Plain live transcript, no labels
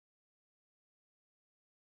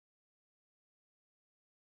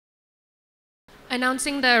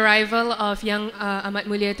Announcing the arrival of Young Amat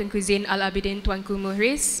Mulia Tunku Zain Al-Abidin Tuanku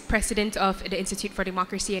Muhriz, President of the Institute for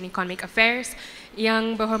Democracy and Economic Affairs,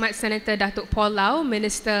 Yang Berhormat Senator Datuk Paul Lau,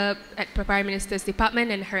 Minister at the Prime Minister's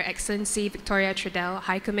Department, and Her Excellency Victoria Treadell,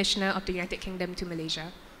 High Commissioner of the United Kingdom to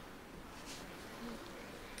Malaysia.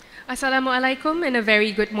 Assalamualaikum and a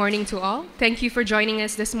very good morning to all. Thank you for joining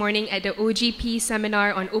us this morning at the OGP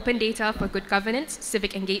Seminar on Open Data for Good Governance,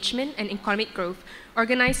 Civic Engagement and Economic Growth,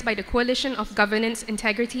 organized by the Coalition of Governance,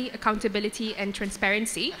 Integrity, Accountability and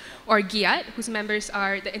Transparency, or GIAT, whose members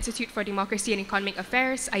are the Institute for Democracy and Economic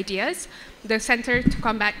Affairs, IDEAS, the Center to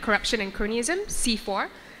Combat Corruption and Cronyism, C4,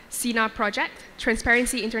 SINA Project,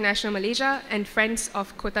 Transparency International Malaysia, and Friends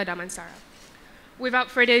of Kota Damansara. Without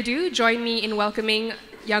further ado, join me in welcoming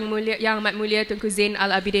Yang Amat Mulia Tunku Zain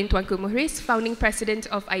Al-Abidin Tuanku Muhriz, founding president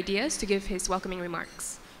of IDEAS, to give his welcoming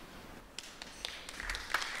remarks.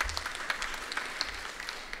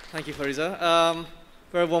 Thank you, Fariza.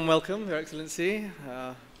 Very warm welcome, Your Excellency,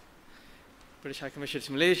 British High Commissioner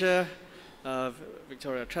to Malaysia,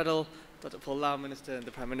 Victoria Treadell, Dr. Paul Lau, Minister in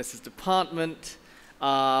the Prime Minister's Department,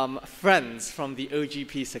 friends from the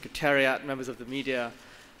OGP Secretariat, members of the media,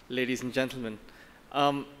 ladies and gentlemen,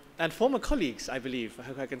 and former colleagues, I believe,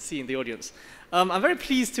 who I can see in the audience. I'm very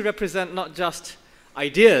pleased to represent not just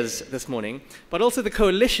IDEAS this morning, but also the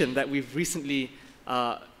coalition that we've recently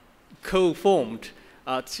co-formed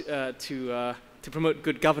to promote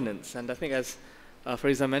good governance. And I think, as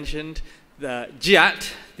Fariza mentioned, the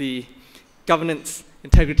GIAT, the Governance,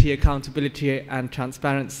 Integrity, Accountability and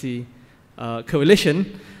Transparency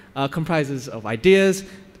Coalition, comprises of IDEAS,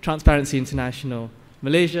 Transparency International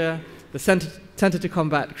Malaysia, the Center to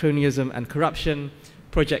Combat Cronyism and Corruption,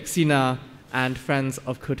 Project SINA, and Friends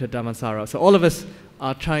of Kota Damansara. So all of us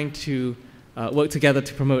are trying to work together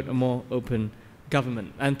to promote a more open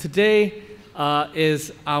government. And today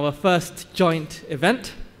is our first joint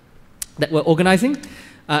event that we're organizing,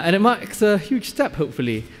 and it marks a huge step,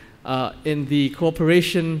 hopefully, in the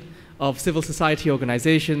cooperation of civil society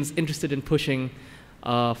organizations interested in pushing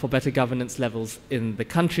for better governance levels in the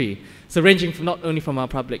country. So ranging from not only from our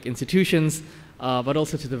public institutions, but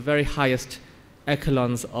also to the very highest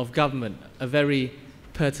echelons of government, a very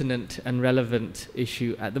pertinent and relevant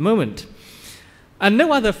issue at the moment. And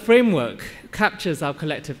no other framework captures our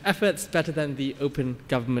collective efforts better than the Open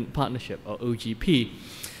Government Partnership, or OGP.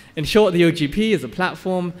 In short, the OGP is a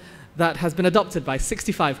platform that has been adopted by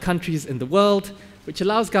 65 countries in the world, which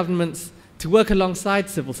allows governments to work alongside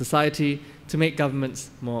civil society to make governments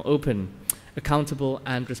more open, accountable,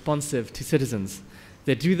 and responsive to citizens.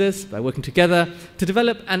 They do this by working together to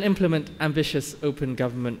develop and implement ambitious open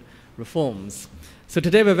government reforms. So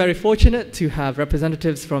today we're very fortunate to have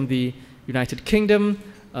representatives from the United Kingdom,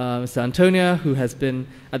 Mr. Antonio, who has been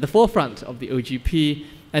at the forefront of the OGP,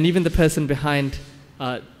 and even the person behind,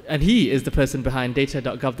 and he is the person behind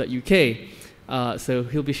data.gov.uk, so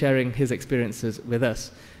he'll be sharing his experiences with us.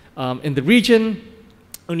 In the region,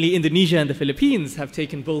 only Indonesia and the Philippines have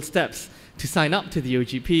taken bold steps to sign up to the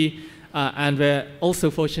OGP, and we're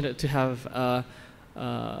also fortunate to have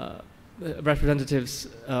representatives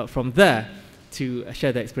from there to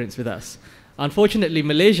share their experience with us. Unfortunately,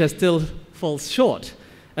 Malaysia still falls short,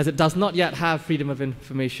 as it does not yet have freedom of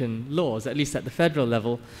information laws, at least at the federal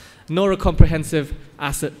level, nor a comprehensive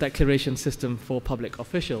asset declaration system for public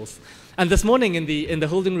officials. And this morning in the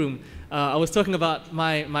holding room, I was talking about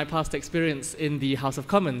my past experience in the House of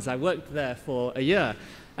Commons. I worked there for a year.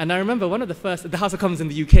 And I remember one of the first, the House of Commons in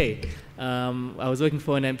the UK, I was working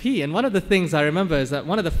for an MP, and one of the things I remember is that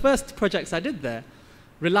one of the first projects I did there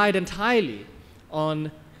relied entirely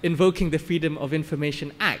on invoking the Freedom of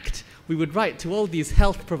Information Act. We would write to all these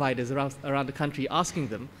health providers around the country asking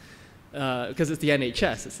them, because it's the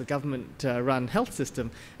NHS, it's the government-run health system,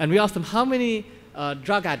 and we asked them, how many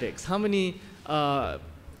drug addicts, how many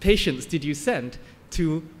patients did you send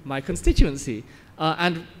to my constituency?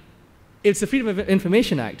 And it's the Freedom of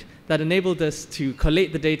Information Act that enabled us to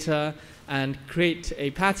collate the data and create a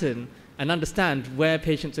pattern and understand where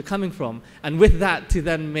patients are coming from, and with that to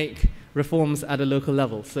then make reforms at a local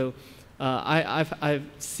level. So I've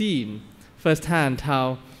seen firsthand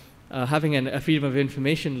how having a Freedom of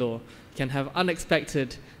Information law can have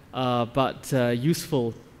unexpected but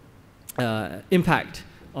useful impact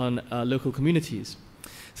on local communities.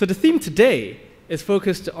 So the theme today is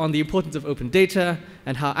focused on the importance of open data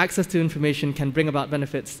and how access to information can bring about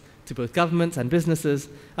benefits to both governments and businesses.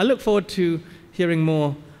 I look forward to hearing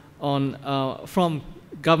more on, from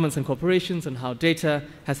governments and corporations on how data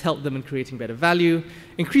has helped them in creating better value,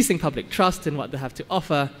 increasing public trust in what they have to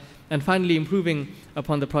offer, and finally improving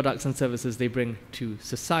upon the products and services they bring to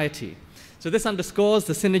society. So this underscores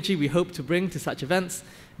the synergy we hope to bring to such events,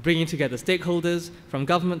 bringing together stakeholders from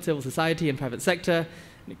government, civil society, and private sector,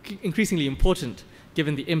 increasingly important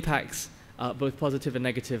given the impacts, both positive and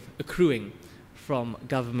negative, accruing from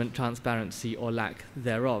government transparency or lack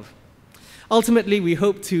thereof. Ultimately, we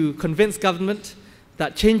hope to convince government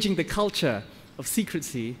that changing the culture of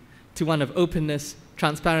secrecy to one of openness,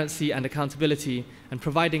 transparency, and accountability, and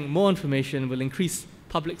providing more information will increase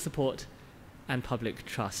public support and public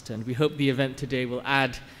trust. And we hope the event today will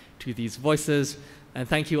add to these voices. And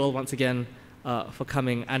thank you all once again for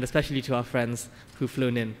coming, and especially to our friends who've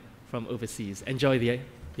flown in from overseas. Enjoy the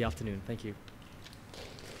afternoon. Thank you.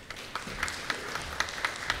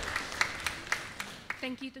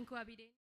 Thank you, Tunku Abidin.